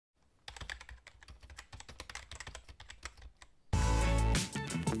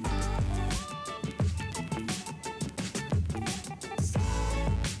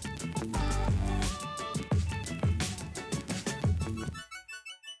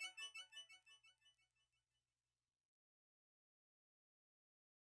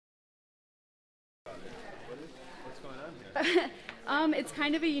It's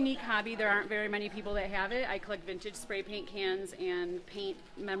kind of a unique hobby. There aren't very many people that have it. I collect vintage spray paint cans and paint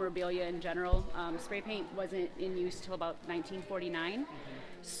memorabilia in general. Spray paint wasn't in use till about 1949.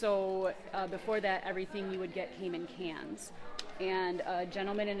 So before that, everything you would get came in cans. And a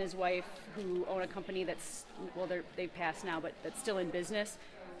gentleman and his wife who own a company that's, well, they've passed now, but that's still in business,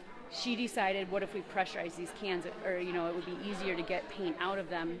 she decided, what if we pressurize these cans, or, you know, it would be easier to get paint out of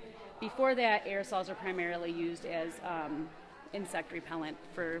them. Before that, aerosols were primarily used as insect repellent.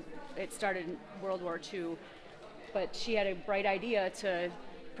 It started in World War II, but she had a bright idea to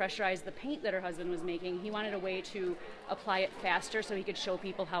pressurize the paint that her husband was making. He wanted a way to apply it faster so he could show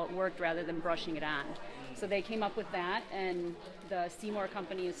people how it worked rather than brushing it on. So they came up with that, and the Seymour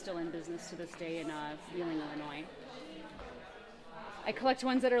company is still in business to this day in Wheeling, Illinois. I collect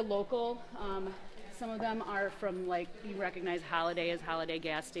ones that are local. Some of them are from, like, you recognize Holiday as Holiday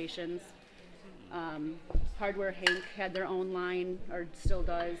gas stations. Hardware Hank had their own line, or still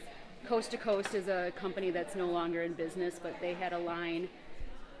does. Coast to Coast is a company that's no longer in business, but they had a line.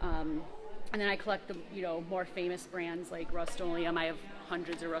 And then I collect the, you know, more famous brands like Rust-Oleum. I have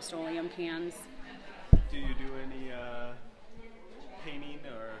hundreds of Rust-Oleum cans. Do you do any painting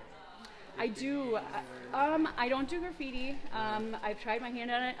or? I do. I don't do graffiti. I've tried my hand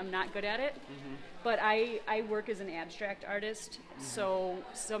on it. I'm not good at it. But I work as an abstract artist. So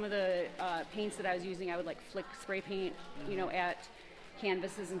some of the paints that I was using, I would like flick spray paint, you know, at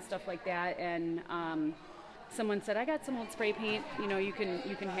canvases and stuff like that. And someone said, I got some old spray paint, you know, you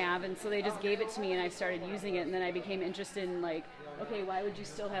can have. And so they just gave it to me, and I started using it. And then I became interested in, like, okay, why would you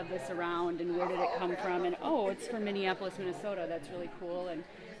still have this around, and where did it come from? And oh, it's from Minneapolis, Minnesota. That's really cool. And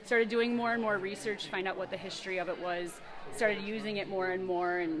started doing more and more research, find out what the history of it was, started using it more and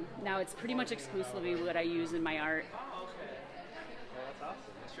more, and now it's pretty much exclusively what I use in my art. Oh, okay. Well, that's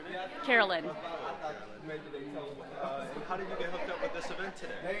awesome. What's your name? Carolyn. How did you get hooked up with this event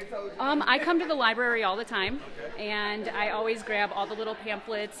today? I come to the library all the time, and I always grab all the little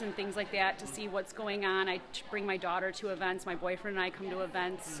pamphlets and things like that to see what's going on. I bring my daughter to events. My boyfriend and I come to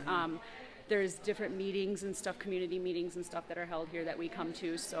events. There's different meetings and stuff, community meetings and stuff that are held here that we come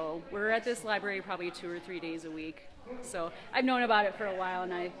to. So we're at this library probably 2 or 3 days a week. So I've known about it for a while,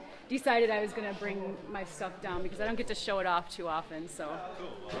 and I decided I was going to bring my stuff down because I don't get to show it off too often. So. Cool.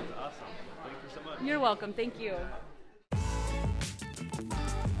 Well, that's awesome. Thank you so much. You're welcome. Thank you.